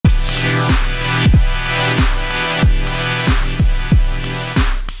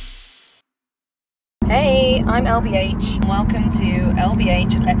Hi, I'm LBH and welcome to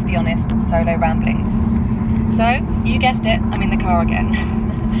LBH Let's Be Honest Solo Ramblings. So, you guessed it, I'm in the car again.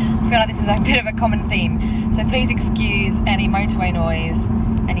 I feel like this is a bit of a common theme, so please excuse any motorway noise,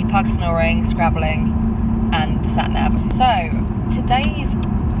 any pug snoring, scrabbling and the sat-nav. So, today's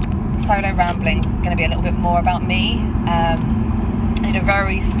Solo Ramblings is going to be a little bit more about me. I did a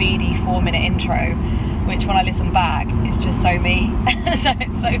very speedy 4-minute intro, which when I listen back, it's just so me. So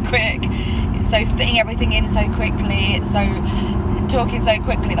it's so quick, it's so fitting everything in so quickly, it's so talking so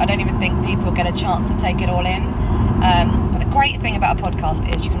quickly that I don't even think people get a chance to take it all in. But the great thing about a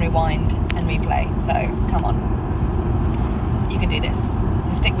podcast is you can rewind and replay, so come on, you can do this,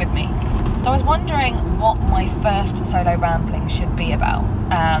 so stick with me. So I was wondering what my first solo rambling should be about.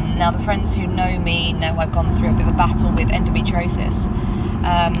 Now the friends who know me know I've gone through a bit of a battle with endometriosis.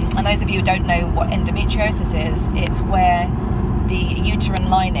 And those of you who don't know what endometriosis is, it's where the uterine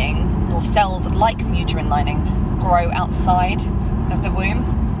lining, or cells like the uterine lining, grow outside of the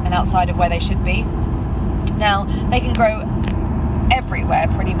womb and outside of where they should be. Now, they can grow everywhere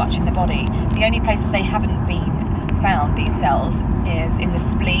pretty much in the body. The only places they haven't been found, these cells, is in the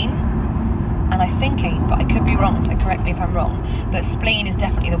spleen. And I'm thinking, but I could be wrong, so correct me if I'm wrong, but spleen is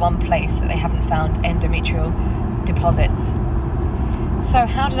definitely the one place that they haven't found endometrial deposits. So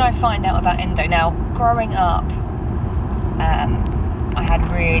how did I find out about endo? Now, growing up, I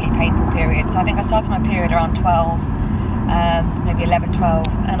had really painful periods. So I think I started my period around 12, maybe 11, 12,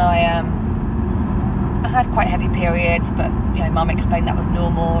 and I had quite heavy periods, but you know, Mum explained that was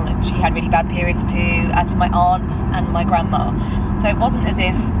normal, and she had really bad periods too, as did my aunts and my grandma. So it wasn't as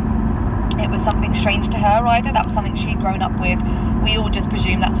if it was something strange to her either. That was something she'd grown up with. We all just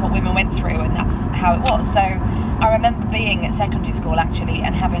presumed that's what women went through, and that's how it was. So I remember being at secondary school actually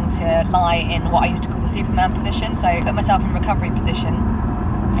and having to lie in what I used to call the Superman position. So put myself in recovery position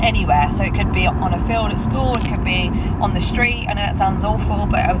anywhere. So it could be on a field at school, it could be on the street. I know that sounds awful,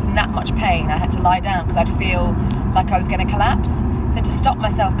 but I was in that much pain. I had to lie down because I'd feel like I was going to collapse. So to stop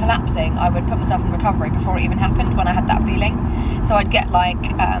myself collapsing, I would put myself in recovery before it even happened, when I had that feeling. So I'd get like,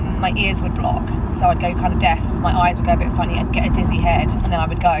 my ears would block, so I'd go kind of deaf, my eyes would go a bit funny, I'd get a dizzy head, and then I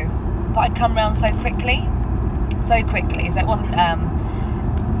would go. But I'd come round so quickly, so it wasn't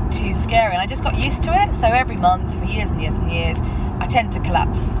too scary, and I just got used to it. So every month, for years and years and years, I tend to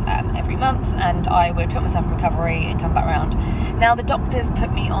collapse every month, and I would put myself in recovery and come back round. Now the doctors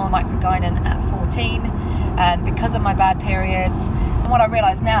put me on microgynon at 14 because of my bad periods, and what I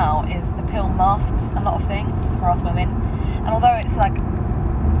realise now is the pill masks a lot of things for us women, and although it's like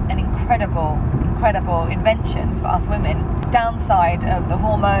an incredible invention for us women, downside of the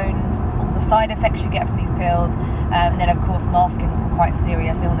hormones, all the side effects you get from these pills, and then of course masking some quite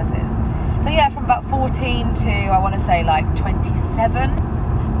serious illnesses. So yeah, from about 14 to I want to say like 27,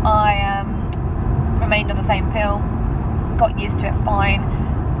 I remained on the same pill, got used to it fine,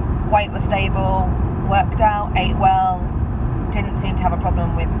 weight was stable, worked out, ate well, didn't seem to have a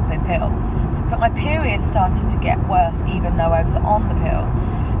problem with the pill. But my period started to get worse even though I was on the pill.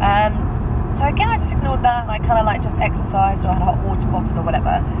 So again, I just ignored that, and I kind of like just exercised, or I had a hot water bottle or whatever.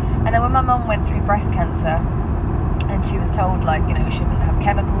 And then when my mum went through breast cancer, and she was told, like, you know, you shouldn't have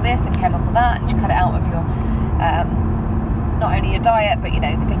chemical this and chemical that, and you cut it out of your, not only your diet, but, you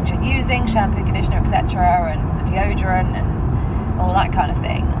know, the things you're using, shampoo, conditioner, etc., and deodorant, and all that kind of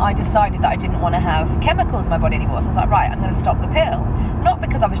thing. I decided that I didn't want to have chemicals in my body anymore. So I was like, right, I'm going to stop the pill. Not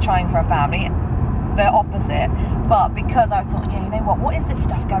because I was trying for a family, the opposite, but because I thought, yeah, you know what is this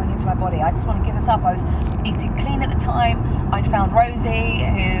stuff going into my body? I just want to give this up. I was eating clean at the time. I'd found Rosie,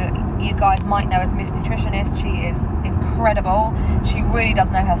 who you guys might know as Miss Nutritionist. She is incredible. She really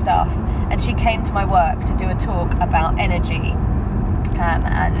does know her stuff, and she came to my work to do a talk about energy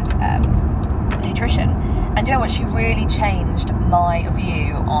and nutrition. And you know what, she really changed my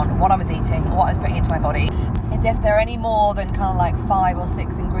view on what I was eating, what I was putting into my body. As if there are any more than kind of like 5 or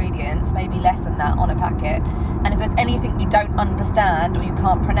 6 ingredients, maybe less than that, on a packet, and if there's anything you don't understand or you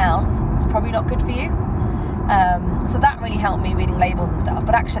can't pronounce, it's probably not good for you. So that really helped me reading labels and stuff.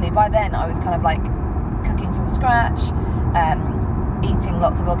 But actually by then I was kind of like cooking from scratch, eating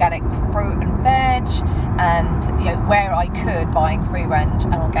lots of organic fruit and veg, and you know, where I could, buying free range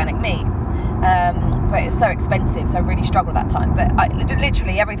and organic meat. But it was so expensive, so I really struggled at that time. But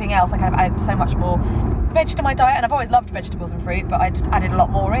literally everything else, I kind of added so much more veg to my diet, and I've always loved vegetables and fruit, but I just added a lot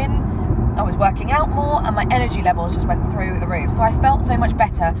more in. I was working out more, and my energy levels just went through the roof. So I felt so much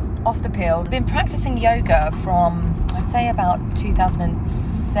better off the pill. I've been practicing yoga from, I'd say, about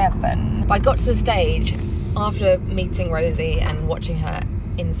 2007. But I got to the stage after meeting Rosie and watching her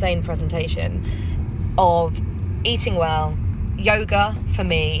insane presentation of eating well, yoga for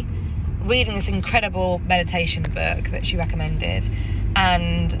me, reading this incredible meditation book that she recommended,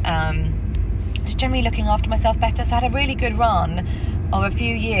 and just generally looking after myself better. So I had a really good run of a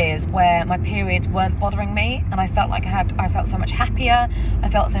few years where my periods weren't bothering me, and I felt like I felt so much happier, I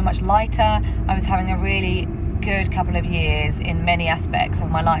felt so much lighter. I was having a really good couple of years in many aspects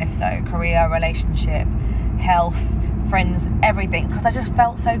of my life, so career, relationship, health, friends, everything, because I just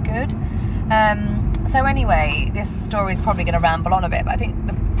felt so good. So anyway, this story is probably going to ramble on a bit, but I think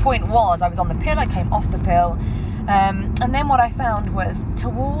the point was I was on the pill, I came off the pill, and then what I found was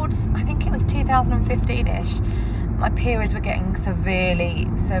towards, I think it was 2015-ish, my periods were getting severely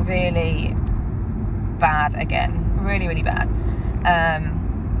bad again, really bad.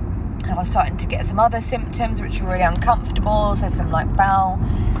 And I was starting to get some other symptoms which were really uncomfortable, so some like bowel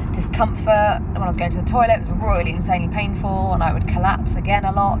discomfort. When I was going to the toilet, it was really insanely painful, and I would collapse again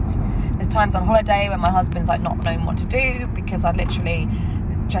a lot. There's times on holiday when my husband's like not knowing what to do because I'd literally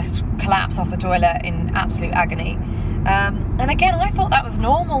just collapse off the toilet in absolute agony. And again, I thought that was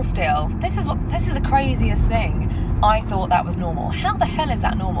normal still. This is the craziest thing. I thought that was normal. How the hell is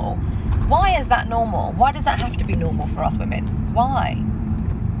that normal? Why is that normal? Why does that have to be normal for us women? Why?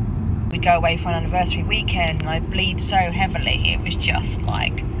 We'd go away for an anniversary weekend and I'd bleed so heavily. It was just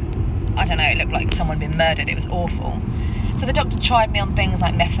like, I don't know, it looked like someone had been murdered. It was awful. So the doctor tried me on things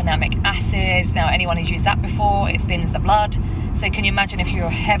like mefenamic acid. Now, anyone who's used that before, it thins the blood. So can you imagine if you're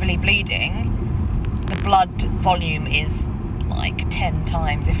heavily bleeding, the blood volume is like 10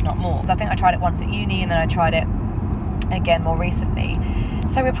 times, if not more. I think I tried it once at uni, and then I tried it again more recently.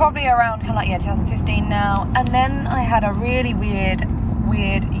 So we're probably around kind of like 2015 now. And then I had a really weird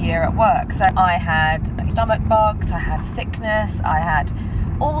year at work. So I had stomach bugs, I had sickness, I had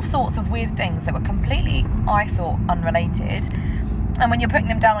all sorts of weird things that were completely, I thought, unrelated. And when you're putting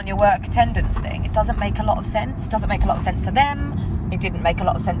them down on your work attendance thing, it doesn't make a lot of sense. It doesn't make a lot of sense to them. It didn't make a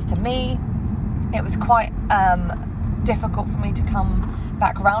lot of sense to me. It was quite difficult for me to come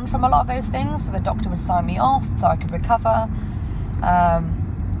back around from a lot of those things. So the doctor would sign me off so I could recover.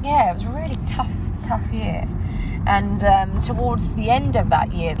 It was a really tough year. And towards the end of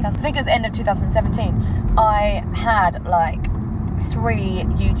that year, I think it was the end of 2017, I had like 3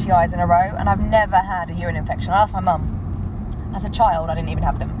 UTIs in a row, and I've never had a urine infection. I asked my mum. As a child, I didn't even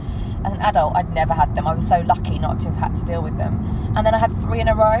have them. As an adult, I'd never had them. I was so lucky not to have had to deal with them. And then I had 3 in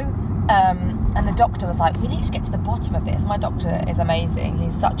a row. And the doctor was like, we need to get to the bottom of this. My doctor is amazing.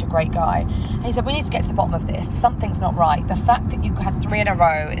 He's such a great guy. And he said, we need to get to the bottom of this. Something's not right. The fact that you had 3 in a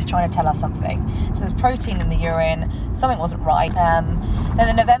row is trying to tell us something. So there's protein in the urine. Something wasn't right. Then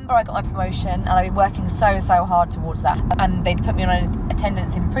in November, I got my promotion, and I've been working so hard towards that. And they'd put me on an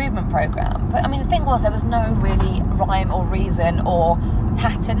attendance improvement program. But I mean, the thing was, there was no really rhyme or reason or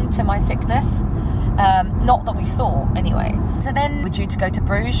pattern to my sickness. Not that we thought, anyway. So then we're due to go to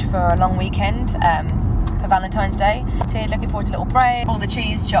Bruges for a long weekend for Valentine's Day. Looking forward to a little break, all the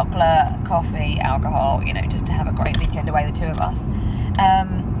cheese, chocolate, coffee, alcohol, just to have a great weekend away, the 2 of us.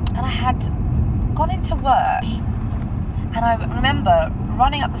 And I had gone into work, and I remember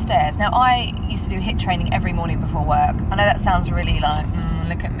running up the stairs. Now, I used to do HIIT training every morning before work. I know that sounds really like,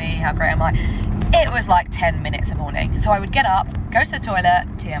 look at me, how great am I? It was like 10 minutes a morning. So I would get up, go to the toilet,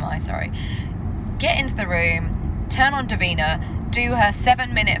 TMI, sorry, get into the room, turn on Davina, do her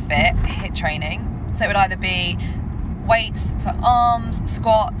 7-minute fit HIIT training. So it would either be weights for arms,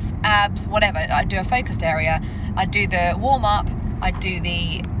 squats, abs, whatever. I'd do a focused area, I'd do the warm-up, I'd do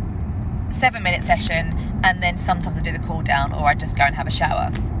the 7-minute session, and then sometimes I'd do the cool down, or I'd just go and have a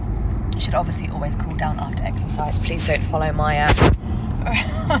shower. You should obviously always cool down after exercise. Please don't follow my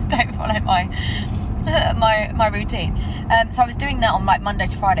my routine. So I was doing that on like Monday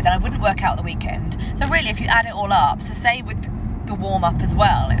to Friday, then I wouldn't work out the weekend. So really, if you add it all up, so say with the warm-up as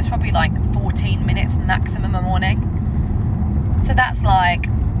well, it was probably like 14 minutes maximum a morning. So that's like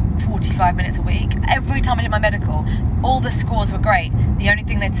 45 minutes a week. Every time I did my medical, all the scores were great. The only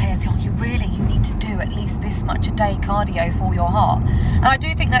thing they'd say is, oh, you need to do at least this much a day cardio for your heart. And I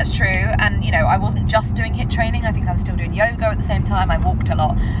do think that's true. And I wasn't just doing HIIT training. I think I was still doing yoga at the same time. I walked a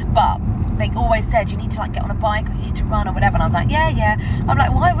lot, but they always said you need to like get on a bike, or you need to run or whatever. And I was like, yeah. I'm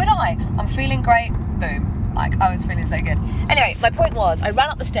like, why would I? I'm feeling great. Boom. Like, I was feeling so good. Anyway, my point was, I ran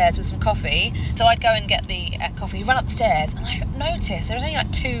up the stairs with some coffee. So I'd go and get the coffee, run up the stairs, and I noticed there was only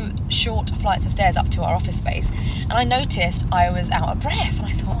like 2 short flights of stairs up to our office space. And I noticed I was out of breath, and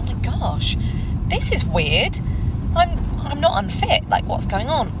I thought, oh my gosh, this is weird. I'm not unfit. Like, what's going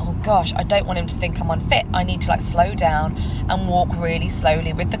on? Oh gosh, I don't want him to think I'm unfit. I need to like slow down and walk really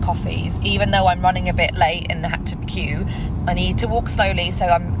slowly with the coffees. Even though I'm running a bit late and had to queue, I need to walk slowly so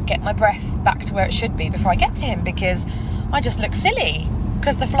I'm get my breath back to where it should be before I get to him, because I just look silly.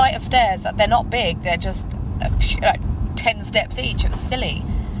 because the flight of stairs, they're not big, they're just like 10 steps each. It was silly.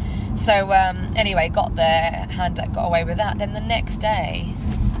 So anyway, got there, got away with that. Then the next day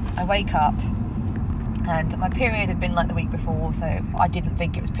I wake up and my period had been like the week before, so I didn't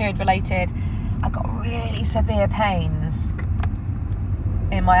think it was period related. I got really severe pains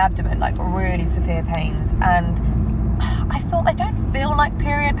in my abdomen, like really severe pains, and I thought they don't feel like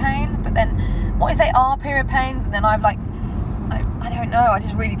period pains, but then what if they are period pains? And then I've like, I don't know, I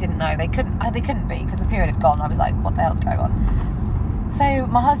just really didn't know. They couldn't be, because the period had gone. I was like, what the hell's going on? So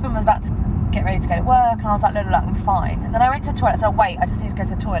my husband was about to get ready to go to work, and I was like, look, I'm fine. And then I went to the toilet, so wait, I just need to go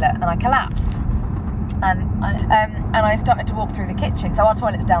to the toilet, and I collapsed. And I started to walk through the kitchen. So our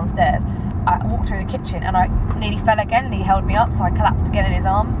toilet's downstairs. I walked through the kitchen and I nearly fell again, and he held me up, so I collapsed again in his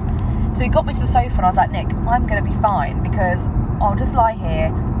arms. So he got me to the sofa, and I was like, Nick, I'm going to be fine, because I'll just lie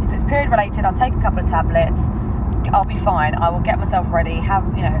here. If it's period related, I'll take a couple of tablets. I'll be fine. I will get myself ready,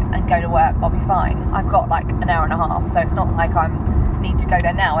 and go to work. I'll be fine. I've got like an hour and a half, so it's not like I need to go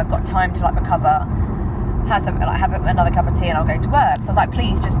there now. I've got time to like recover, have another cup of tea, and I'll go to work. So I was like,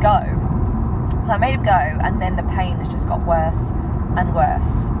 please just go. So I made him go, and then the pain has just got worse and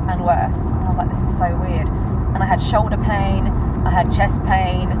worse and worse. And I was like, this is so weird. And I had shoulder pain, I had chest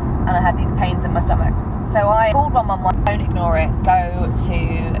pain, and I had these pains in my stomach. So I called 111, don't ignore it,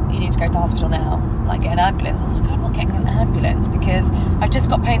 you need to go to the hospital now, like get an ambulance. I was like, I'm not getting an ambulance because I've just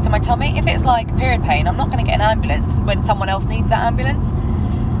got pains in my tummy. If it's like period pain, I'm not going to get an ambulance when someone else needs that ambulance.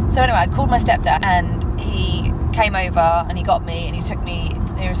 So anyway, I called my stepdad, and he came over and he got me and he took me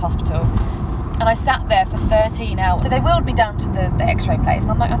to the nearest hospital. And I sat there for 13 hours. So they wheeled me down to the x-ray place,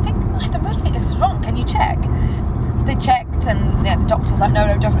 and I'm like, I really think this is wrong, can you check? So they checked, and the doctor was like, no,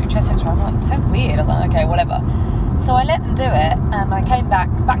 definitely chest x-ray. I'm like, so weird. I was like, okay, whatever. So I let them do it, and I came back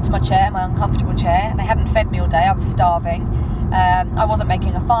to my chair, my uncomfortable chair. They hadn't fed me all day, I was starving. I wasn't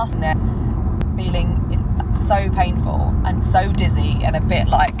making a fast in there, feeling so painful and so dizzy, and a bit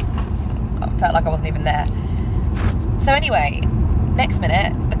like, I felt like I wasn't even there. So anyway, next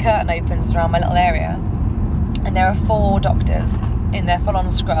minute, the curtain opens around my little area, and there are 4 doctors in their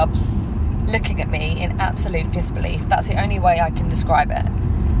full-on scrubs looking at me in absolute disbelief. That's the only way I can describe it.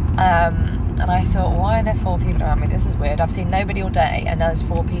 And I thought, why are there 4 people around me? This is weird. I've seen nobody all day, and now there's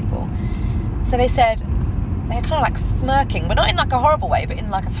 4 people. So they said, they were kind of like smirking, but not in like a horrible way, but in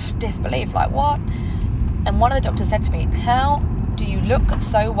like a disbelief, like, what? And one of the doctors said to me, how do you look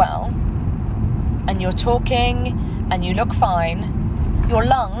so well, and you're talking, and you look fine, your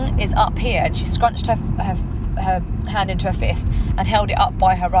lung is up here? And she scrunched her hand into a fist and held it up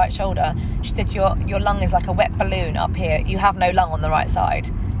by her right shoulder. She said, your lung is like a wet balloon up here. You have no lung on the right side.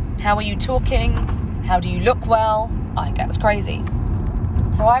 How are you talking? How do you look well? Like, that's crazy.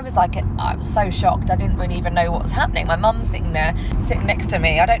 So I was so shocked. I didn't really even know what was happening. My mum's sitting next to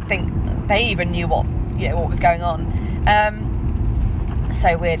me. I don't think they even knew what was going on.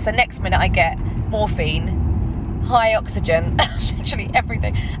 So weird. So next minute I get morphine, high oxygen, literally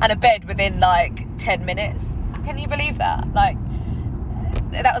everything, and a bed within like 10 minutes. Can you believe that? Like,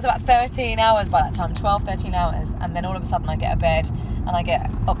 that was about 13 hours by that time, 12, 13 hours. And then all of a sudden I get a bed, and I get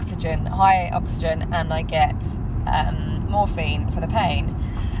oxygen, high oxygen, and I get morphine for the pain.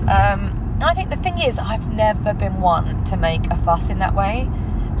 And I think the thing is, I've never been one to make a fuss in that way.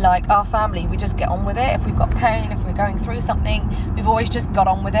 Like, our family, we just get on with it. If we've got pain, if we're going through something, we've always just got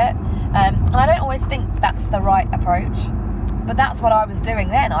on with it. And I don't always think that's the right approach, but that's what I was doing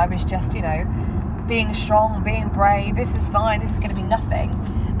then. I was just, being strong, being brave. This is fine, this is going to be nothing.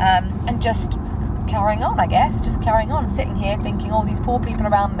 And just carrying on, I guess. Just carrying on, sitting here thinking, these poor people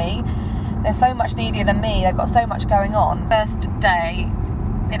around me, they're so much needier than me. They've got so much going on. First day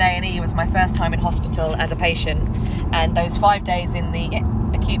in A&E was my first time in hospital as a patient. And those 5 days in the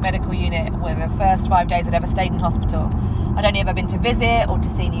acute medical unit were the first 5 days I'd ever stayed in hospital. I'd only ever been to visit or to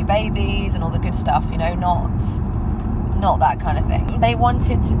see new babies and all the good stuff, not that kind of thing. They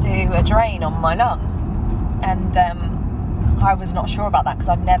wanted to do a drain on my lung, and I was not sure about that because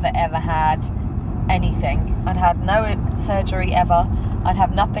I'd never ever had anything. I'd had no surgery ever. I'd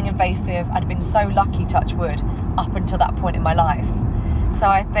have nothing invasive. I'd been so lucky, touch wood, up until that point in my life. So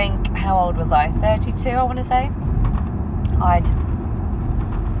I think, how old was I? 32, I want to say.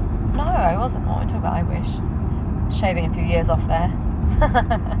 No, I wasn't. What am I talking about? I wish. Shaving a few years off there.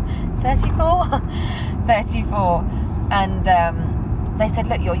 34? 34. And they said,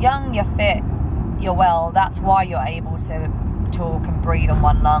 look, you're young, you're fit, you're well. That's why you're able to talk and breathe on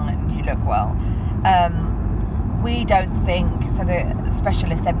one lung, and you look well. We don't think, so the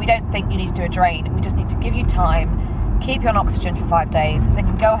specialist said, we don't think you need to do a drain. We just need to give you time, keep you on oxygen for 5 days, and then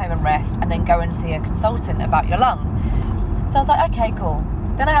you can go home and rest, and then go and see a consultant about your lung. So I was like, okay, cool.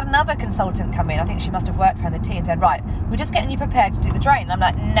 Then I had another consultant come in. I think she must have worked for the team. Said, right, we're just getting you prepared to do the drain. And I'm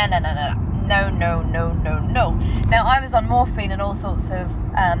like, no. Now, I was on morphine and all sorts of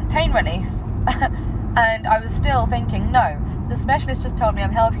pain relief. And I was still thinking, no, the specialist just told me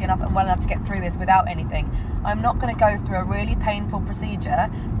I'm healthy enough and well enough to get through this without anything. I'm not going to go through a really painful procedure,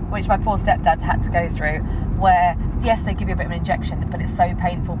 which my poor stepdad had to go through, where, yes, they give you a bit of an injection, but it's so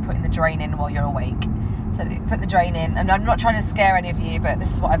painful putting the drain in while you're awake. So they put the drain in, and I'm not trying to scare any of you, but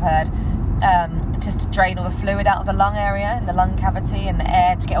this is what I've heard, just to drain all the fluid out of the lung area, in the lung cavity, and the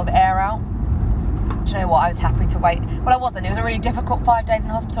air, to get all the air out. Do you know what? I was happy to wait. Well, I wasn't. It was a really difficult 5 days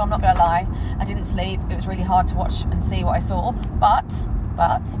in hospital, I'm not going to lie. I didn't sleep. It was really hard to watch and see what I saw. But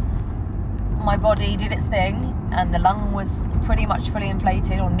my body did its thing, and the lung was pretty much fully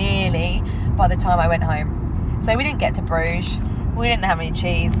inflated, or nearly, by the time I went home. So we didn't get to Bruges. We didn't have any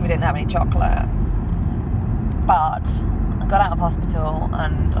cheese. We didn't have any chocolate. But I got out of hospital,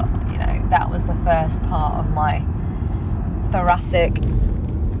 and, you know, that was the first part of my thoracic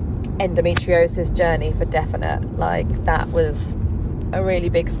endometriosis journey for definite. Like, that was a really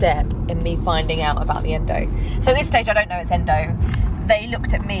big step in me finding out about the endo. So at this stage I don't know it's endo. They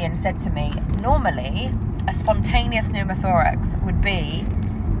looked at me and said to me, normally a spontaneous pneumothorax would be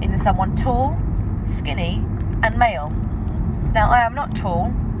in someone tall, skinny and male. Now, I am not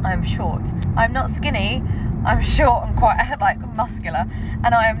tall, I'm short. I'm not skinny, I'm short and quite like muscular,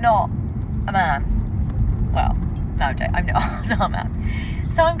 and I am not a man. Well, no, I'm not a man.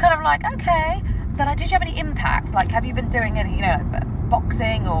 So I'm kind of like, okay. Then did you have any impact? Like, have you been doing any, you know,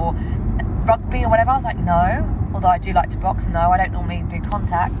 boxing or rugby or whatever? I was like, no. Although I do like to box, no, I don't normally do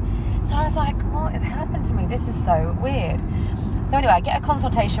contact. So I was like, what has happened to me? This is so weird. So anyway, I get a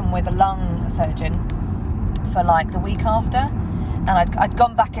consultation with a lung surgeon for like the week after. And I'd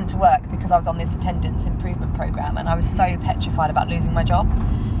gone back into work because I was on this attendance improvement program, and I was so petrified about losing my job.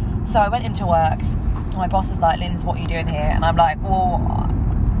 So I went into work. My boss is like, Linz, what are you doing here? And I'm like, well,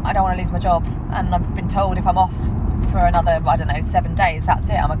 I don't want to lose my job, and I've been told if I'm off for another, I don't know, 7 days, that's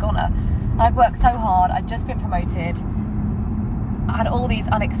it, I'm a goner. And I'd worked so hard, I'd just been promoted, I had all these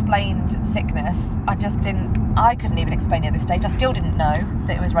unexplained sickness, I couldn't even explain it at this stage. I still didn't know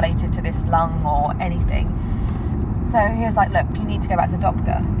that it was related to this lung or anything. So he was like, look, you need to go back to the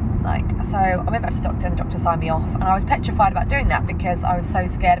doctor. So I went back to the doctor, and the doctor signed me off, and I was petrified about doing that because I was so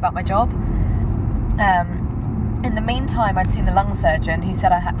scared about my job. In the meantime, I'd seen the lung surgeon who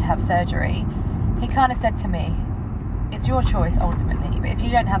said I had to have surgery. He kind of said to me, it's your choice ultimately, but if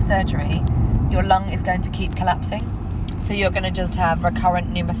you don't have surgery, your lung is going to keep collapsing. So you're going to just have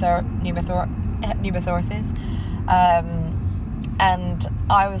recurrent pneumothoraces. And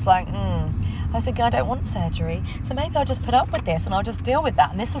I was like, I was thinking, I don't want surgery, so maybe I'll just put up with this and I'll just deal with that,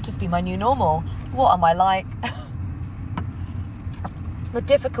 and this will just be my new normal. What am I like? The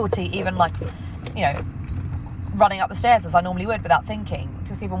difficulty, even like, you know, running up the stairs as I normally would without thinking,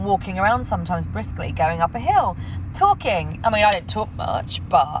 just even walking around sometimes briskly, going up a hill, talking. I mean, I don't talk much,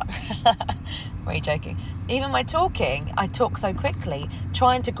 but were you joking? Even my talking, I talk so quickly,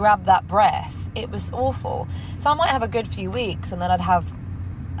 trying to grab that breath, it was awful. So I might have a good few weeks, and then I'd have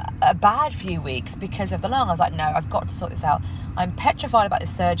a bad few weeks because of the lung. I was like, no, I've got to sort this out. I'm petrified about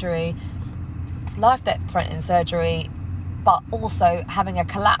this surgery. It's life-threatening surgery, but also having a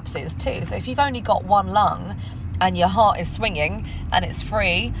collapses too. So if you've only got one lung and your heart is swinging and it's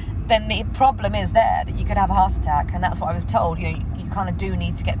free, then the problem is there that you could have a heart attack. And that's what I was told. You know, you kind of do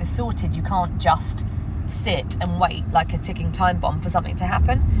need to get this sorted. You can't just sit and wait like a ticking time bomb for something to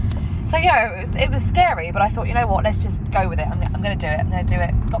happen. So yeah, it was scary, but I thought, you know what, let's just go with it. I'm going to do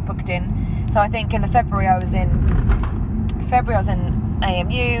it. Got booked in. So I think in the February I was in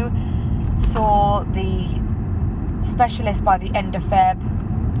AMU, saw the specialist by the end of Feb,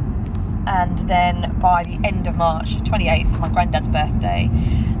 and then by the end of March, 28th, my granddad's birthday,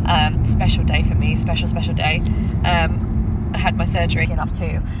 special day for me, special day, I had my surgery enough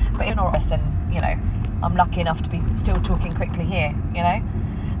too, but in all this, and you know, I'm lucky enough to be still talking quickly here, you know.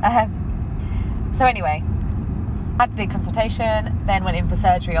 So anyway, had the consultation, then went in for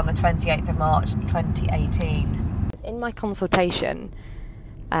surgery on the 28th of March 2018. In my consultation,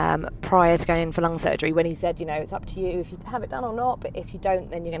 prior to going in for lung surgery, when he said, you know, it's up to you if you have it done or not, but if you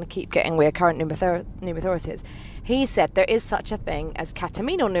don't, then you're going to keep getting recurrent pneumothoraces. He said there is such a thing as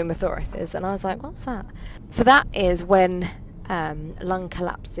catamenial pneumothoraces, and I was like, what's that? So that is when lung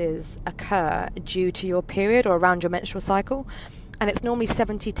collapses occur due to your period or around your menstrual cycle, and it's normally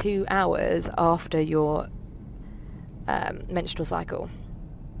 72 hours after your menstrual cycle.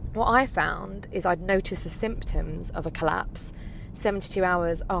 What I found is I'd noticed the symptoms of a collapse 72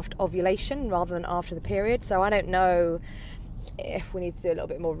 hours after ovulation rather than after the period. So I don't know if we need to do a little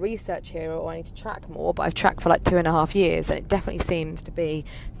bit more research here, or I need to track more, but I've tracked for like 2.5 years, and it definitely seems to be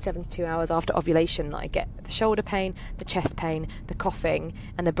 72 hours after ovulation that I get the shoulder pain, the chest pain, the coughing,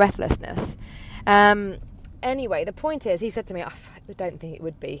 and the breathlessness. Anyway, the point is, he said to me, I don't think it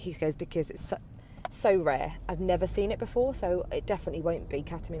would be. He goes, because it's so rare. I've never seen it before, so it definitely won't be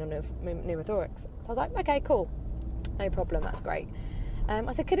catamine or pneumothorax. So I was like, okay, cool. No problem, that's great.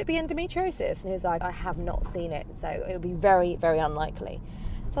 I said, could it be endometriosis? And he was like, I have not seen it, so it would be very, very unlikely.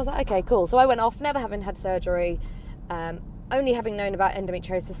 So I was like, okay, cool. So I went off, never having had surgery, only having known about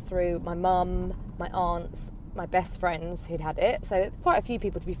endometriosis through my mum, my aunts, my best friends who'd had it. So quite a few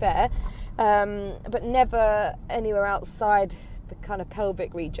people, to be fair, but never anywhere outside the kind of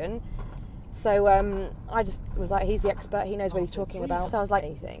pelvic region. So I just was like, he's the expert, he knows what he's talking about. So I was like,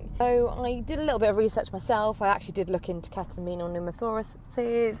 anything. So I did a little bit of research myself. I actually did look into catamine or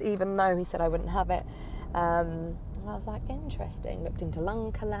pneumothorax, even though he said I wouldn't have it. And I was like, interesting. Looked into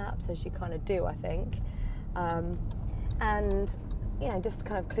lung collapse, as you kind of do, I think. And, you know, just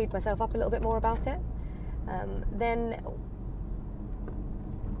kind of clued myself up a little bit more about it. Then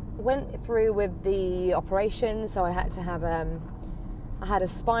went through with the operation, so I had to have... I had a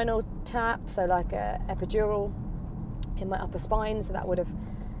spinal tap, so like a epidural in my upper spine, so that would have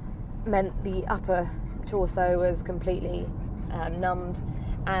meant the upper torso was completely numbed,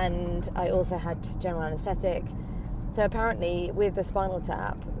 and I also had general anaesthetic. So apparently with the spinal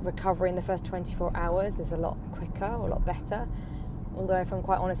tap, recovery in the first 24 hours is a lot quicker or a lot better, although if I'm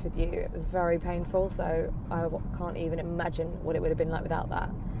quite honest with you, it was very painful, so I can't even imagine what it would have been like without that.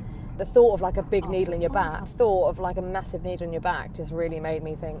 The thought of like a big needle in your back, thought of like a massive needle in your back just really made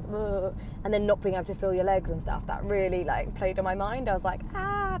me think, ugh. And then not being able to feel your legs and stuff, that really like played on my mind. I was like,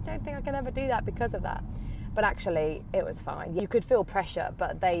 I don't think I can ever do that because of that. But actually it was fine. You could feel pressure,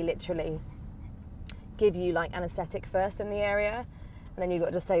 but they literally give you like anaesthetic first in the area, and then you've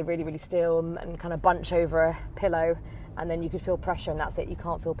got to stay really, really still and kind of bunch over a pillow, and then you could feel pressure, and that's it. You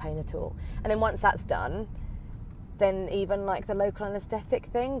can't feel pain at all. And then once that's done, then even like the local anaesthetic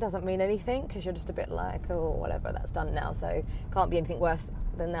thing doesn't mean anything, because you're just a bit like, oh, whatever, that's done now, so can't be anything worse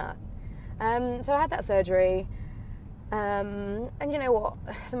than that. So I had that surgery, and you know what,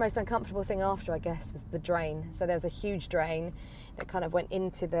 the most uncomfortable thing after, I guess, was the drain. So there's a huge drain that kind of went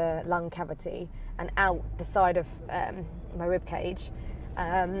into the lung cavity and out the side of my rib cage,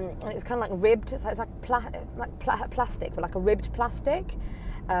 and it was kind of like ribbed, so it's like plastic, but like a ribbed plastic,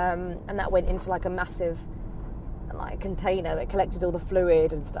 and that went into like a massive like container that collected all the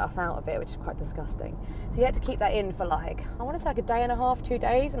fluid and stuff out of it, which is quite disgusting. So you had to keep that in for like, I want to say like a day and a half, 2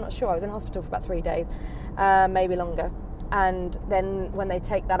 days, I'm not sure. I was in hospital for about 3 days, maybe longer. And then when they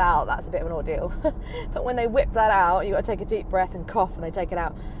take that out, that's a bit of an ordeal. But when they whip that out, you've got to take a deep breath and cough when they take it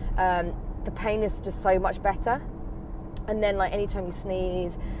out. The pain is just so much better. And then like anytime you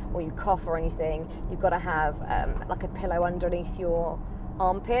sneeze or you cough or anything, you've got to have like a pillow underneath your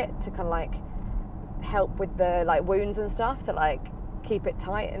armpit to kind of like help with the like wounds and stuff, to like keep it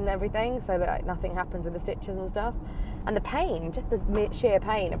tight and everything, so that like nothing happens with the stitches and stuff. And the pain, just the sheer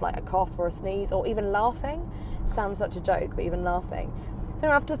pain of like a cough or a sneeze or even laughing, sounds such a joke, but even laughing. So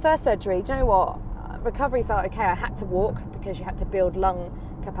after the first surgery, do you know what, recovery felt okay. I had to walk because you had to build lung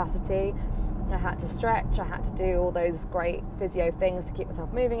capacity, I had to stretch, I had to do all those great physio things to keep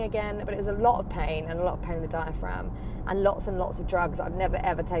myself moving again, but it was a lot of pain, and a lot of pain in the diaphragm, and lots of drugs I'd never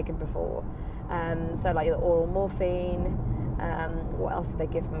ever taken before. So like the oral morphine, what else did they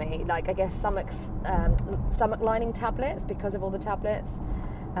give me? Like I guess stomach lining tablets because of all the tablets.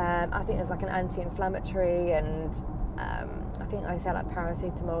 I think it was like an anti-inflammatory, and I think I said like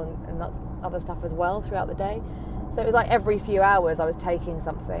paracetamol and other stuff as well throughout the day. So it was like every few hours I was taking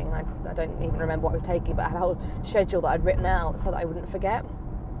something. I don't even remember what I was taking, but I had a whole schedule that I'd written out so that I wouldn't forget.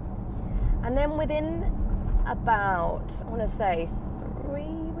 And then within about, I want to say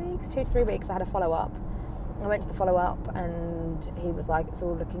 2 to 3 weeks, I had a follow-up. I went to the follow-up and he was like, it's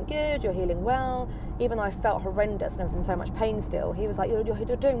all looking good, you're healing well. Even though I felt horrendous and I was in so much pain still, he was like, you're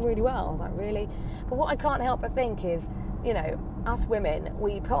doing really well. I was like, really? But what I can't help but think is, you know, us women,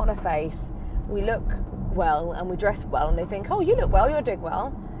 we put on a face, we look well and we dress well, and they think, oh, you look well, you're doing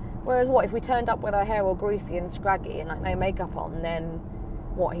well. Whereas what if we turned up with our hair all greasy and scraggy and like no makeup on, then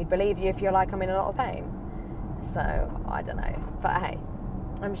what, he'd believe you if you're like, I'm in a lot of pain? So I don't know, but hey,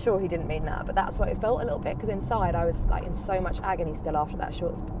 I'm sure he didn't mean that, but that's what it felt a little bit, because inside I was like in so much agony still after that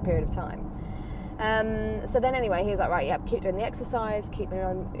short period of time. So then anyway, he was like, right, yeah, keep doing the exercise, keep me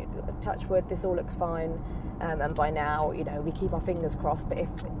on touch wood, this all looks fine. And by now, you know, we keep our fingers crossed, but if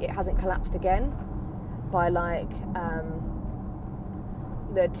it hasn't collapsed again by like,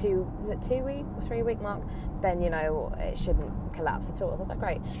 the 3 week mark, then, it shouldn't collapse at all. So I was like,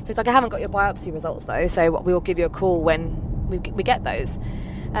 great. He's like, I haven't got your biopsy results though, so we'll give you a call when we get those.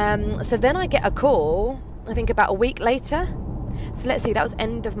 So then I get a call, I think about a week later. So let's see, that was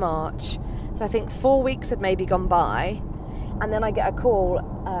end of March. So I think 4 weeks had maybe gone by, and then I get a call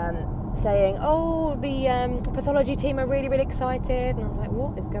saying, oh, the pathology team are really, really excited. And I was like,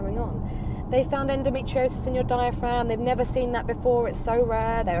 what is going on? They found endometriosis in your diaphragm. They've never seen that before. It's so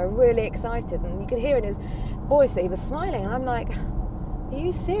rare. They were really excited. And you could hear in his voice that he was smiling. And I'm like, are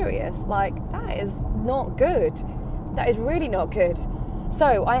you serious? Like, that is not good. That is really not good.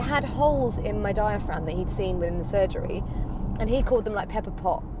 So I had holes in my diaphragm that he'd seen within the surgery. And he called them like pepper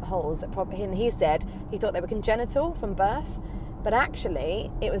pot holes. And he said he thought they were congenital from birth. But actually,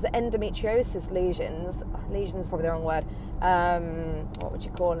 it was the endometriosis lesions. Lesions is probably the wrong word. What would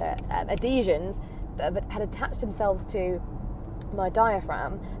you call it? Adhesions that had attached themselves to my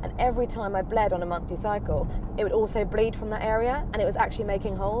diaphragm. And every time I bled on a monthly cycle, it would also bleed from that area. And it was actually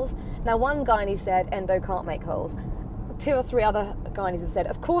making holes. Now, one gynae said endo can't make holes. 2 or 3 other gynaes have said,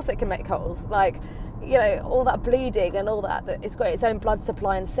 of course it can make holes. Like, all that bleeding and all that, it's got its own blood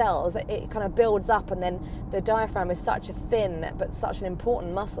supply and cells. It kind of builds up, and then the diaphragm is such a thin but such an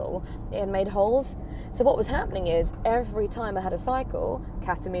important muscle, it had made holes. So what was happening is every time I had a cycle,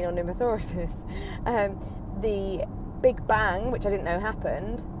 catamenial pneumothoracis, the big bang, which I didn't know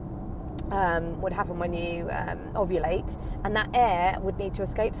happened, would happen when you ovulate, and that air would need to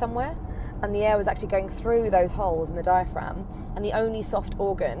escape somewhere, and the air was actually going through those holes in the diaphragm, and the only soft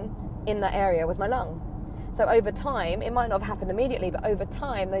organ in that area was my lung. So over time, it might not have happened immediately, but over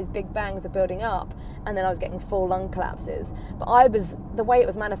time those big bangs are building up, and then I was getting full lung collapses. But the way it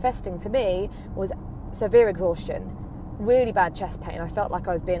was manifesting to me was severe exhaustion, really bad chest pain. I felt like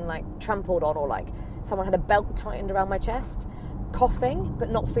I was being like trampled on, or like someone had a belt tightened around my chest, coughing but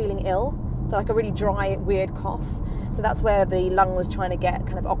not feeling ill, so like a really dry, weird cough. So that's where the lung was trying to get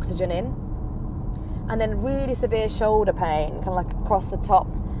kind of oxygen in. And then really severe shoulder pain, kind of like across the top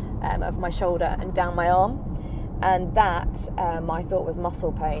of my shoulder and down my arm, and that I thought was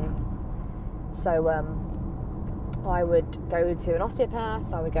muscle pain. So I would go to an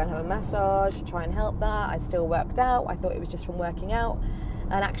osteopath, I would go and have a massage to try and help that. I still worked out. I thought it was just from working out,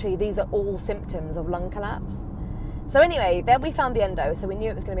 and actually these are all symptoms of lung collapse. So anyway, then we found the endo, so we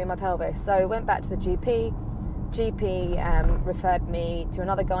knew it was going to be in my pelvis. So I went back to the GP referred me to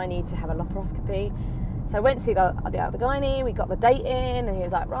another gynae to have a laparoscopy. So I went to see the other gynae, we got the date in, and he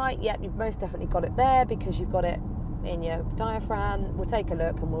was like, right, yeah, you've most definitely got it there because you've got it in your diaphragm. We'll take a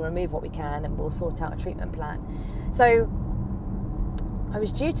look and we'll remove what we can and we'll sort out a treatment plan. So I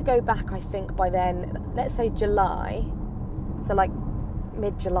was due to go back, I think, by then, let's say July, so like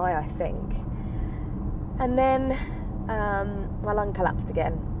mid-July, I think. And then my lung collapsed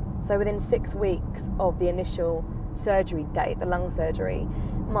again. So within 6 weeks of the initial surgery date, the lung surgery,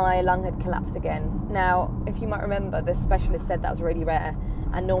 my lung had collapsed again. Now, if you might remember, the specialist said that's really rare,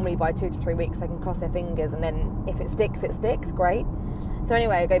 and normally by 2 to 3 weeks they can cross their fingers, and then if it sticks, great. So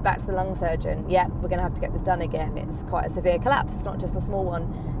anyway, I go back to the lung surgeon. Yeah, we're going to have to get this done again. It's quite a severe collapse, it's not just a small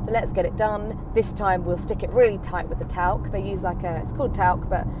one. So let's get it done. This time we'll stick it really tight with the talc. They use it's called talc,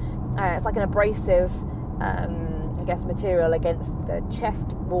 but it's like an abrasive material against the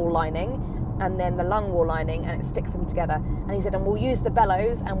chest wall lining and then the lung wall lining, and it sticks them together. And he said, and we'll use the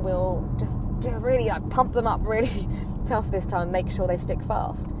bellows and we'll just really pump them up really tough this time, make sure they stick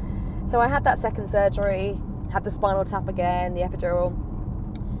fast. So I had that second surgery, had the spinal tap again, the epidural.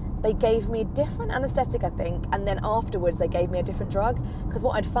 They gave me a different anaesthetic, I think, and then afterwards they gave me a different drug, because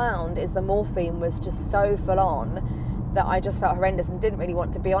what I'd found is the morphine was just so full on that I just felt horrendous and didn't really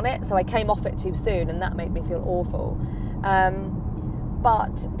want to be on it, so I came off it too soon, and that made me feel awful.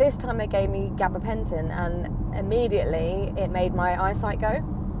 But this time they gave me gabapentin, and immediately it made my eyesight go,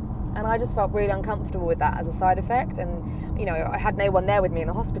 and I just felt really uncomfortable with that as a side effect. And I had no one there with me in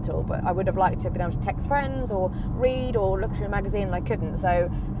the hospital, but I would have liked to have been able to text friends or read or look through a magazine, and I couldn't,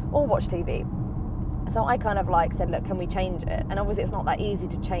 or watch TV. So I kind of said, look, can we change it? And obviously it's not that easy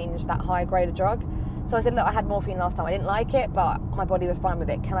to change that high grade of drug. So I said, look, I had morphine last time, I didn't like it, but my body was fine with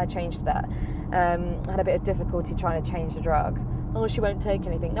it, can I change that? I had a bit of difficulty trying to change the drug. Oh, she won't take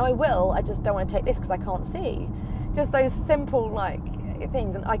anything. No, I will, I just don't want to take this because I can't see. Just those simple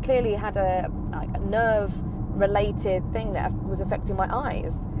things. And I clearly had a nerve related thing that was affecting my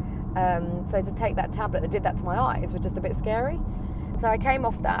eyes. So to take that tablet that did that to my eyes was just a bit scary. So I came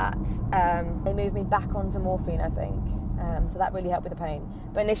off that. They moved me back onto morphine, I think. So that really helped with the pain.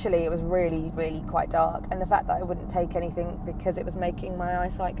 But initially it was really, really quite dark. And the fact that I wouldn't take anything because it was making my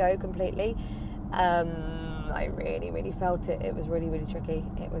eyesight go completely, I really, really felt it. It was really, really tricky.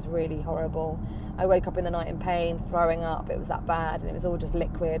 It was really horrible. I woke up in the night in pain, throwing up. It was that bad, and it was all just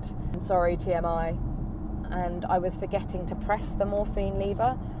liquid. Sorry, TMI. And I was forgetting to press the morphine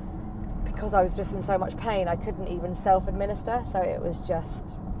lever because I was just in so much pain. I couldn't even self-administer, so it was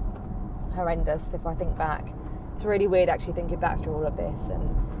just horrendous if I think back. It's really weird actually thinking back through all of this,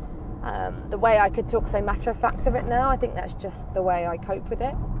 and the way I could talk so matter-of-fact of it now, I think that's just the way I cope with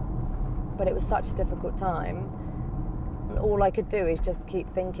it. But it was such a difficult time, and all I could do is just keep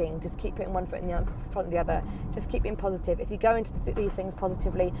thinking, just keep putting one foot in the front of the other, just keep being positive. If you go into these things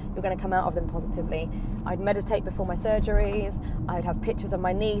positively, you're going to come out of them positively. I'd meditate before my surgeries, I'd have pictures of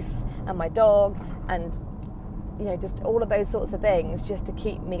my niece and my dog, and you know, just all of those sorts of things just to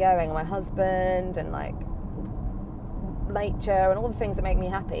keep me going, and my husband, and like nature and all the things that make me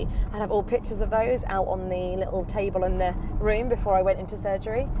happy. I'd have all pictures of those out on the little table in the room before I went into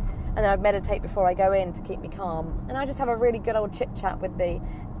surgery. And then I'd meditate before I go in to keep me calm. And I just have a really good old chit chat with the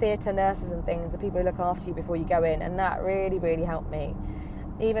theatre nurses and things, the people who look after you before you go in. And that really, really helped me.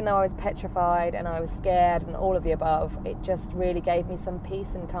 Even though I was petrified and I was scared and all of the above, it just really gave me some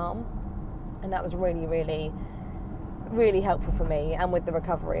peace and calm. And that was really, really, really helpful for me and with the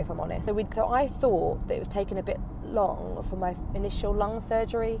recovery, if I'm honest. So I thought that it was taking a bit long for my initial lung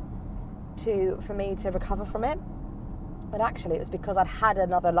surgery for me to recover from it. But actually it was because I'd had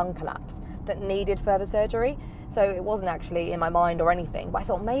another lung collapse that needed further surgery. So it wasn't actually in my mind or anything, but I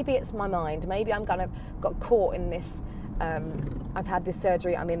thought maybe it's my mind. Maybe I'm kind of got caught in this, I've had this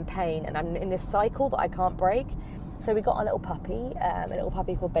surgery, I'm in pain, and I'm in this cycle that I can't break. So we got a little puppy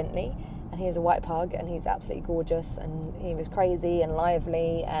called Bentley, and he is a white pug, and he's absolutely gorgeous, and he was crazy and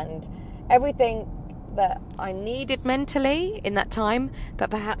lively and everything that I needed mentally in that time, but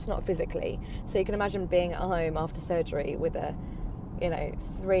perhaps not physically. So you can imagine being at home after surgery with a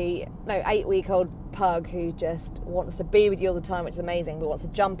 8-week-old pug who just wants to be with you all the time, which is amazing, but wants to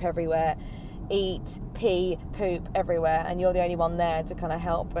jump everywhere, eat, pee, poop everywhere, and you're the only one there to kind of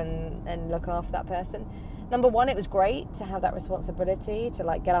help and look after that person. Number one, it was great to have that responsibility to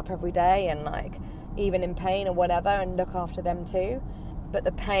like get up every day and like even in pain or whatever and look after them too. But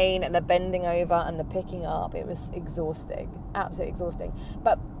the pain and the bending over and the picking up, it was exhausting, absolutely exhausting.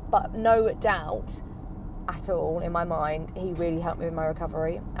 But no doubt at all in my mind, he really helped me with my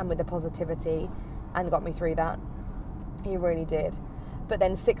recovery and with the positivity and got me through that. He really did. But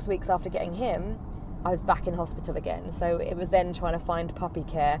then 6 weeks after getting him, I was back in hospital again. So it was then trying to find puppy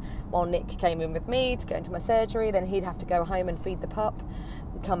care while Nick came in with me to go into my surgery. Then he'd have to go home and feed the pup,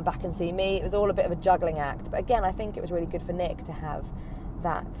 come back and see me. It was all a bit of a juggling act. But again, I think it was really good for Nick to have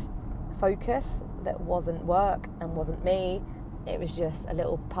that focus that wasn't work and wasn't me. It was just a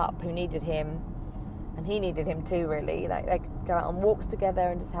little pup who needed him, and he needed him too, really. Like they could go out on walks together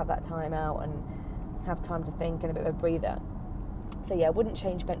and just have that time out and have time to think and a bit of a breather. So yeah, I wouldn't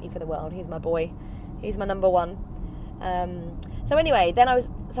change Bentley for the world. He's my boy. He's my number one. So anyway, then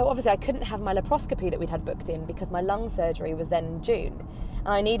obviously I couldn't have my laparoscopy that we'd had booked in because my lung surgery was then in June, and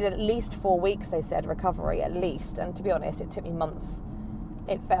I needed at least 4 weeks, they said, recovery at least. And to be honest, it took me months.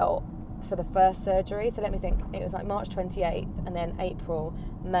 It felt for the first surgery. So let me think. It was like March 28th and then April,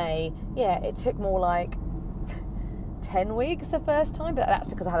 May. Yeah, it took more like 10 weeks the first time, but that's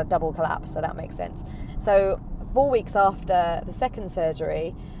because I had a double collapse, so that makes sense. So 4 weeks after the second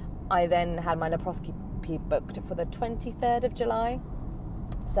surgery, I then had my laparoscopy booked for the 23rd of July.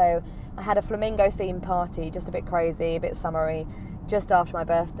 So I had a flamingo themed party, just a bit crazy, a bit summery, just after my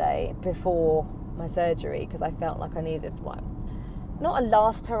birthday, before my surgery, because I felt like I needed not a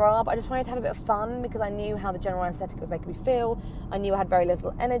last hurrah, but I just wanted to have a bit of fun because I knew how the general anaesthetic was making me feel. I knew I had very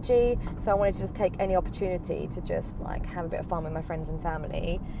little energy, so I wanted to just take any opportunity to just like have a bit of fun with my friends and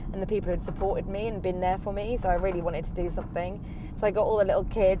family and the people who had supported me and been there for me. So I really wanted to do something. So I got all the little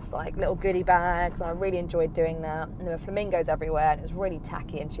kids like little goodie bags, and I really enjoyed doing that. And there were flamingos everywhere, and it was really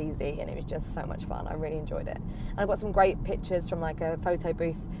tacky and cheesy, and it was just so much fun. I really enjoyed it. And I got some great pictures from like a photo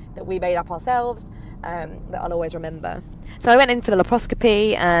booth that we made up ourselves that I'll always remember. So I went in for the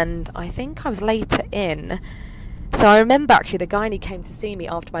laparoscopy, and I think I was later in. So I remember actually the gynae came to see me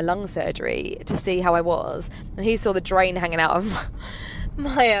after my lung surgery to see how I was, and he saw the drain hanging out of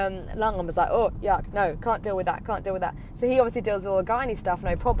my lung and was like, oh yuck, no, can't deal with that. So he obviously deals with all the gynae stuff,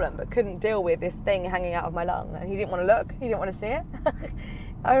 no problem, but couldn't deal with this thing hanging out of my lung, and he didn't want to look, he didn't want to see it.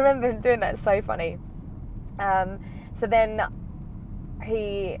 I remember him doing that. It's so funny. So then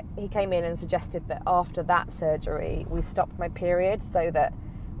he came in and suggested that after that surgery we stopped my period so that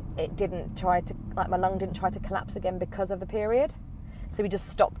it didn't try to, like my lung didn't try to collapse again because of the period. So we just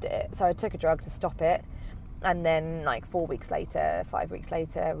stopped it. So I took a drug to stop it, and then like 5 weeks later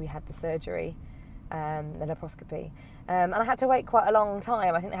we had the surgery. the laparoscopy. And I had to wait quite a long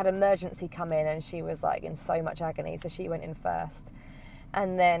time. I think they had an emergency come in and she was like in so much agony, so she went in first.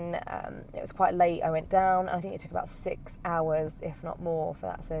 And then it was quite late, I went down, and I think it took about 6 hours, if not more, for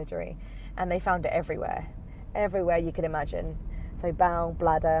that surgery. And they found it everywhere you could imagine. So bowel,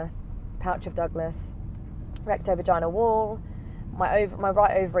 bladder, pouch of Douglas, rectovaginal wall. My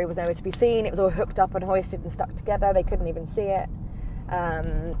right ovary was nowhere to be seen. It was all hooked up and hoisted and stuck together. They couldn't even see it.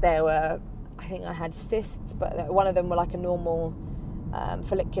 There were, I think I had cysts, but one of them were like a normal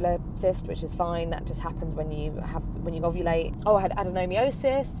follicular cyst, which is fine. That just happens when you ovulate. Oh, I had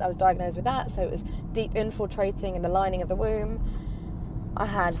adenomyosis. I was diagnosed with that, so it was deep infiltrating in the lining of the womb. I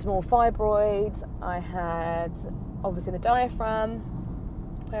had small fibroids. I had obviously the diaphragm.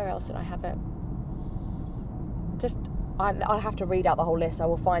 Where else did I have it? I'll have to read out the whole list. I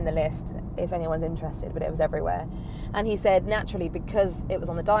will find the list if anyone's interested, but it was everywhere. And he said naturally, because it was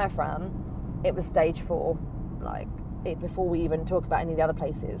on the diaphragm, it was stage 4, before we even talk about any of the other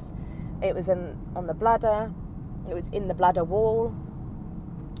places. It was on the bladder. It was in the bladder wall.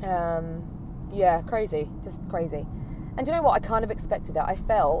 Crazy, just crazy. And do you know what? I kind of expected it. I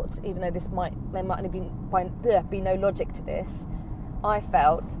felt, even though there might be no logic to this, I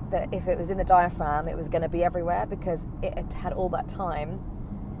felt that if it was in the diaphragm, it was going to be everywhere because it had all that time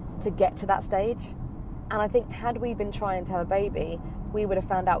to get to that stage. And I think had we been trying to have a baby, we would have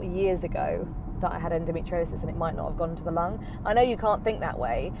found out years ago that I had endometriosis and it might not have gone to the lung. I know you can't think that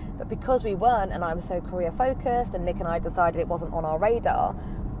way, but because we weren't, and I was so career focused, and Nick and I decided it wasn't on our radar,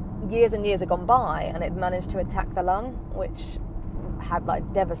 years and years had gone by and it managed to attack the lung, which had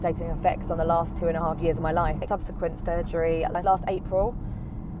devastating effects on the last 2.5 years of my life. Subsequent surgery last April.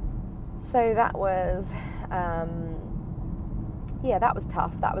 So that was, that was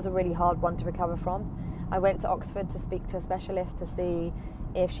tough. That was a really hard one to recover from. I went to Oxford to speak to a specialist to see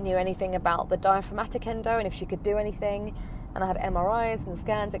if she knew anything about the diaphragmatic endo and if she could do anything. And I had MRIs and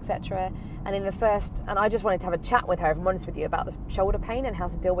scans, etc. And and I just wanted to have a chat with her, if I'm honest with you, about the shoulder pain and how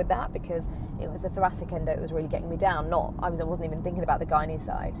to deal with that, because it was the thoracic endo that was really getting me down. I wasn't even thinking about the gynae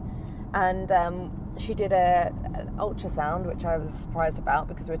side. And she did an ultrasound, which I was surprised about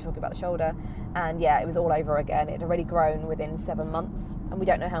because we were talking about the shoulder. And it was all over again. It had already grown within 7 months, and we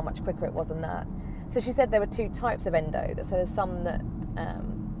don't know how much quicker it was than that. So she said there were 2 types of endo. So there's some that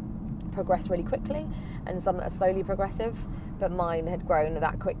progress really quickly and some that are slowly progressive, but mine had grown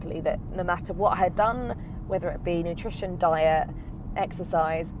that quickly that no matter what I had done, whether it be nutrition, diet,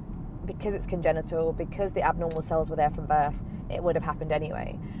 exercise, because it's congenital, because the abnormal cells were there from birth, it would have happened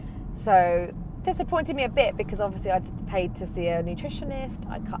anyway. So disappointed me a bit because obviously I'd paid to see a nutritionist,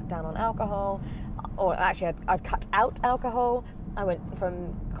 I'd cut down on alcohol, or actually I'd cut out alcohol. I went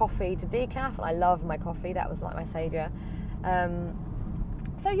from coffee to decaf, and I love my coffee. That was like my saviour.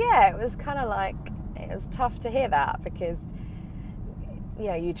 It was kind of it was tough to hear that because,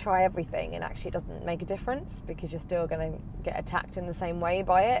 you try everything and actually it doesn't make a difference because you're still going to get attacked in the same way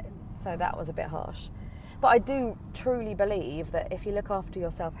by it. So that was a bit harsh. But I do truly believe that if you look after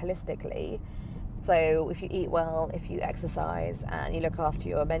yourself holistically, so if you eat well, if you exercise and you look after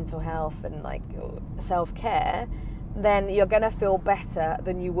your mental health and your self-care, then you're going to feel better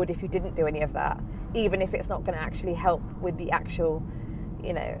than you would if you didn't do any of that, even if it's not going to actually help with the actual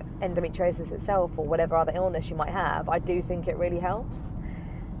endometriosis itself or whatever other illness you might have. I do think it really helps.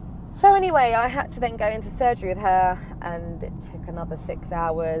 So anyway, I had to then go into surgery with her, and it took another 6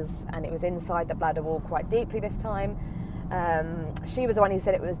 hours, and it was inside the bladder wall quite deeply this time. She was the one who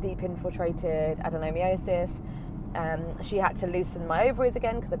said it was deep infiltrated adenomyosis. She had to loosen my ovaries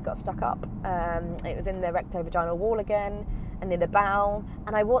again because they'd got stuck up. It was in the rectovaginal wall again and in the bowel.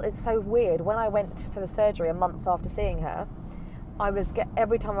 And it's so weird, when I went for the surgery a month after seeing her,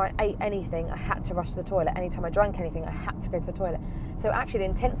 every time I ate anything, I had to rush to the toilet. Anytime I drank anything, I had to go to the toilet. So actually the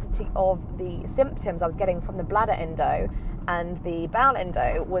intensity of the symptoms I was getting from the bladder endo and the bowel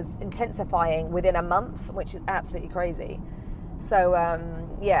endo was intensifying within a month, which is absolutely crazy. So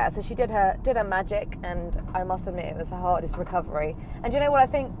so she did her magic, and I must admit it was the hardest recovery. And do you know what I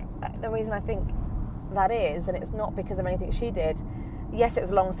think? The reason I think that is, and it's not because of anything she did. Yes, it was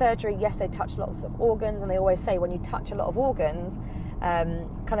a long surgery. Yes, they touched lots of organs, and they always say when you touch a lot of organs,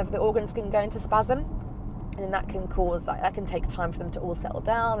 kind of the organs can go into spasm, and that can cause, that can take time for them to all settle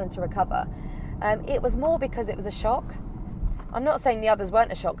down and to recover. It was more because it was a shock. I'm not saying the others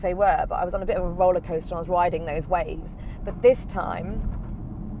weren't a shock, they were, but I was on a bit of a roller coaster and I was riding those waves. But this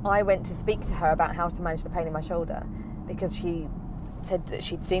time, I went to speak to her about how to manage the pain in my shoulder, because she said that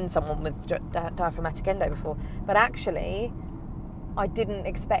she'd seen someone with diaphragmatic endo before. But actually, I didn't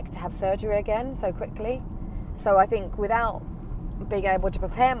expect to have surgery again so quickly. So I think without being able to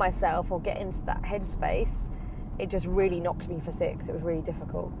prepare myself or get into that headspace, it just really knocked me for 6. It was really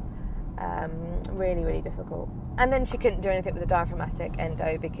difficult. Really, really difficult. And then she couldn't do anything with the diaphragmatic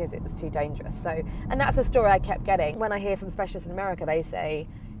endo because it was too dangerous. So, and that's a story I kept getting. When I hear from specialists in America, they say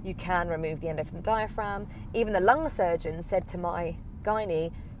you can remove the endo from the diaphragm. Even the lung surgeon said to my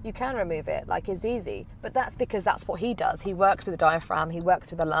gynae, you can remove it, like it's easy. But that's because that's what he does. He works with the diaphragm, he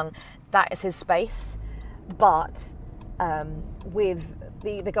works with the lung. That is his space. But with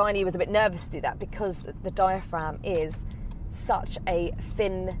the gynae was a bit nervous to do that because the diaphragm is such a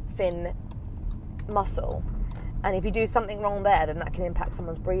thin muscle, and if you do something wrong there, then that can impact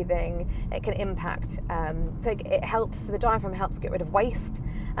someone's breathing. It can impact so it helps, the diaphragm helps get rid of waste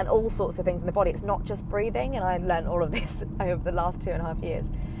and all sorts of things in the body. It's not just breathing, and I learned all of this over the last 2.5 years.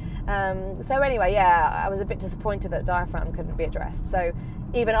 So anyway, yeah, I was a bit disappointed that the diaphragm couldn't be addressed. So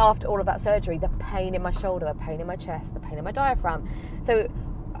even after all of that surgery, the pain in my shoulder, the pain in my chest, the pain in my diaphragm. So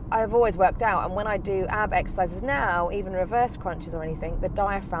I've always worked out, and when I do ab exercises now, even reverse crunches or anything, the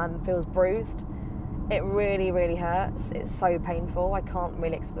diaphragm feels bruised. It really, really hurts. It's so painful. I can't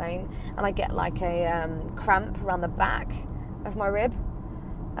really explain. And I get like a cramp around the back of my rib.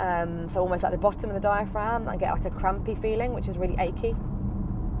 So almost like the bottom of the diaphragm. I get like a crampy feeling, which is really achy.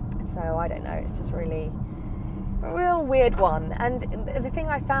 So I don't know. It's just really a real weird one. And the thing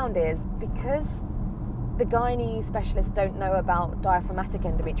I found is because the gynae specialists don't know about diaphragmatic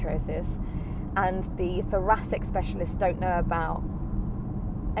endometriosis and the thoracic specialists don't know about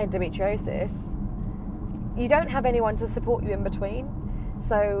endometriosis, you don't have anyone to support you in between.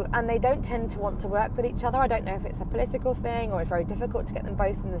 So, and they don't tend to want to work with each other. I don't know if it's a political thing or it's very difficult to get them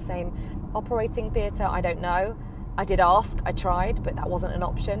both in the same operating theatre. I don't know. I did ask, I tried, but that wasn't an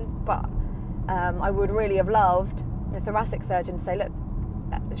option. But I would really have loved the thoracic surgeon to say, look,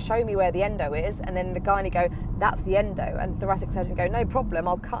 show me where the endo is, and then the gynae go, that's the endo, and the thoracic surgeon go, no problem,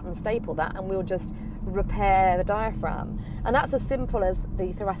 I'll cut and staple that and we'll just repair the diaphragm. And that's as simple as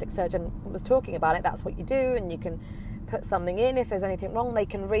the thoracic surgeon was talking about it. That's what you do, and you can put something in. If there's anything wrong, they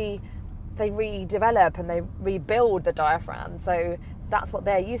redevelop and they rebuild the diaphragm. So that's what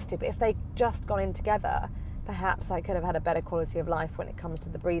they're used to. But if they just gone in together, perhaps I could have had a better quality of life when it comes to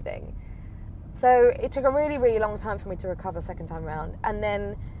the breathing. So it took a really, really long time for me to recover second time around. And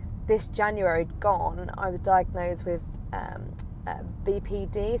then this January gone, I was diagnosed with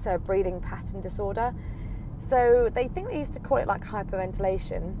BPD, so a breathing pattern disorder. So they used to call it like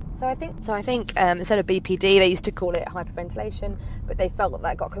hyperventilation. So I think instead of BPD, they used to call it hyperventilation, but they felt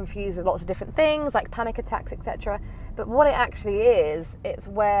that got confused with lots of different things like panic attacks, etc. But what it actually is, it's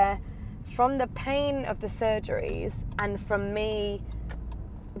where from the pain of the surgeries and from me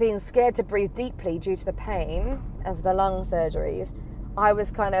being scared to breathe deeply due to the pain of the lung surgeries, I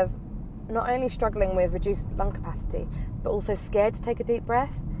was kind of not only struggling with reduced lung capacity, but also scared to take a deep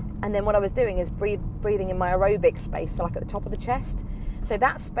breath. And then what I was doing is breathing in my aerobic space, so like at the top of the chest. So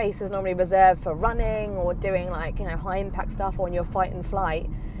that space is normally reserved for running or doing like, high impact stuff, or when you're fight and flight,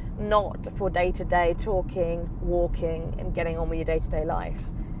 not for day-to-day talking, walking, and getting on with your day-to-day life.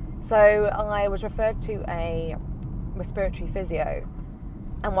 So I was referred to a respiratory physio.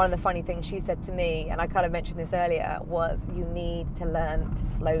 And one of the funny things she said to me, and I kind of mentioned this earlier, was you need to learn to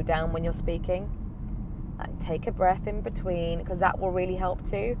slow down when you're speaking. Like take a breath in between, because that will really help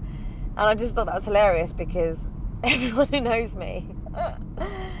too. And I just thought that was hilarious, because everyone who knows me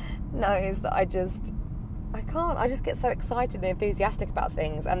knows that I just get so excited and enthusiastic about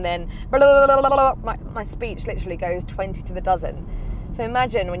things, and then my speech literally goes 20 to the dozen. So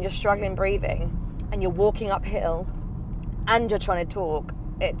imagine when you're struggling breathing and you're walking uphill and you're trying to talk,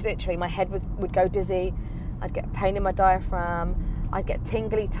 it literally, my head would go dizzy, I'd get pain in my diaphragm, I'd get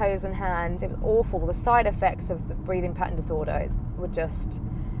tingly toes and hands. It was awful. The side effects of the breathing pattern disorder were just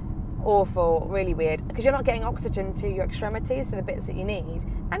awful, really weird, because you're not getting oxygen to your extremities, to the bits that you need,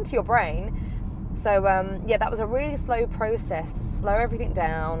 and to your brain. So that was a really slow process to slow everything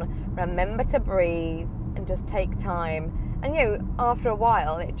down, remember to breathe, and just take time. And after a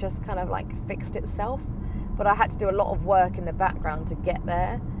while, it just kind of like fixed itself. But I had to do a lot of work in the background to get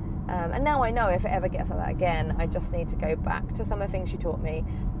there. And now I know if it ever gets like that again, I just need to go back to some of the things she taught me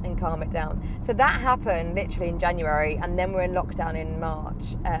and calm it down. So that happened literally in January, and then we're in lockdown in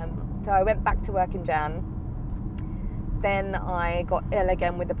March. So I went back to work in Jan. Then I got ill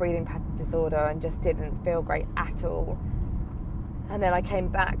again with the breathing pattern disorder and just didn't feel great at all. And then I came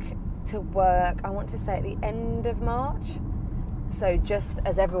back to work, I want to say at the end of March. So just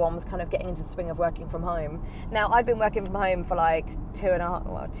as everyone was kind of getting into the swing of working from home. Now, I'd been working from home for like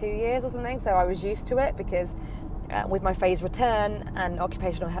 2 years or something, so I was used to it, because with my phased return and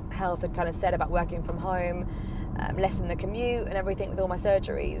occupational health had kind of said about working from home, lessen the commute and everything with all my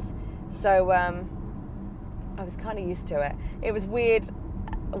surgeries. So I was kind of used to it. It was weird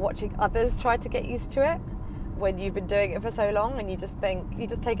watching others try to get used to it when you've been doing it for so long, and you just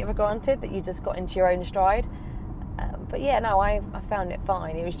take it for granted that you just got into your own stride. But yeah, no, I found it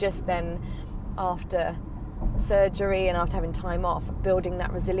fine. It was just then after surgery and after having time off, building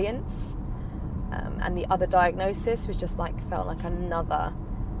that resilience, and the other diagnosis was just felt like another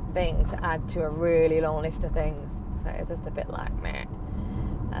thing to add to a really long list of things. So it was just a bit like meh.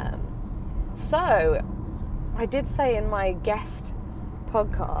 So I did say in my guest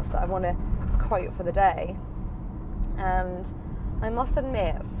podcast that I want to quote for the day, and I must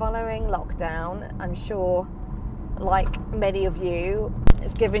admit, following lockdown, I'm sure, like many of you,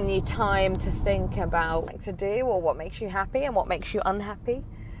 it's given you time to think about what to do or what makes you happy and what makes you unhappy.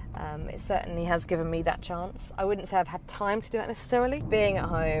 It certainly has given me that chance. I wouldn't say I've had time to do that necessarily. Being at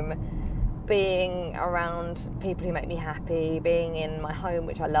home, being around people who make me happy, being in my home,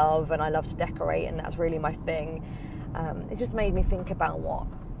 which I love, and I love to decorate, and that's really my thing. It just made me think about what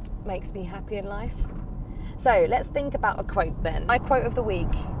makes me happy in life. So let's think about a quote then. My quote of the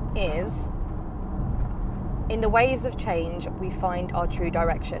week is, "In the waves of change, we find our true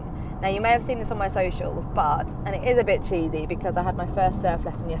direction." Now, you may have seen this on my socials, and it is a bit cheesy because I had my first surf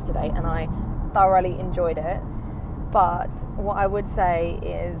lesson yesterday and I thoroughly enjoyed it. But what I would say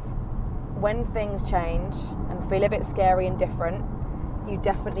is, when things change and feel a bit scary and different, you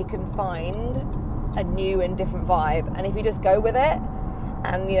definitely can find a new and different vibe. And if you just go with it,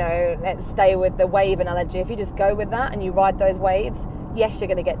 and let's stay with the wave analogy, if you just go with that and you ride those waves, yes, you're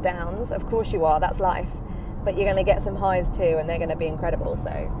going to get downs, of course you are, that's life, but you're going to get some highs too, and they're going to be incredible. So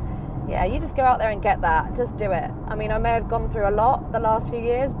yeah, you just go out there and get that, just do it. I mean, I may have gone through a lot the last few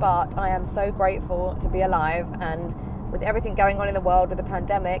years, but I am so grateful to be alive, and with everything going on in the world with the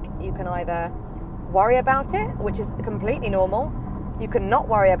pandemic, you can either worry about it, which is completely normal, you can not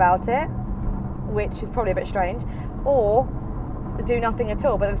worry about it, which is probably a bit strange, or do nothing at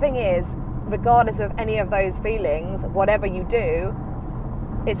all. But the thing is, regardless of any of those feelings, whatever you do,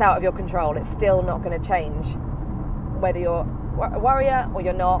 it's out of your control. It's still not going to change. Whether you're a worrier or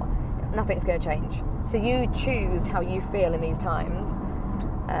you're not, nothing's going to change. So you choose how you feel in these times,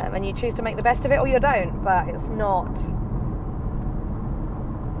 and you choose to make the best of it or you don't. But it's not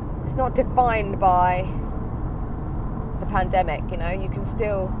defined by the pandemic. You can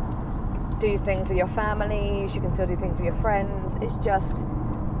still do things with your families, you can still do things with your friends, it's just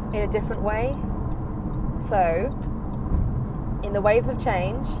in a different way. So in the waves of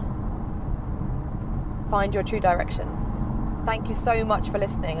change, find your true direction. Thank you so much for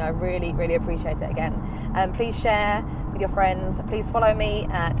listening. I really, really appreciate it again. Please share with your friends. Please follow me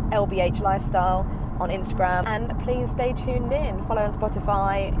at LBH Lifestyle on Instagram, and please stay tuned in. Follow on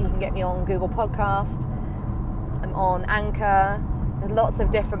Spotify. You can get me on Google Podcast. I'm on Anchor. There's lots of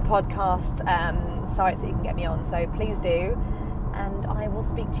different podcast sites that you can get me on, so please do. And I will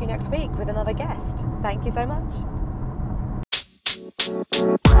speak to you next week with another guest. Thank you so much.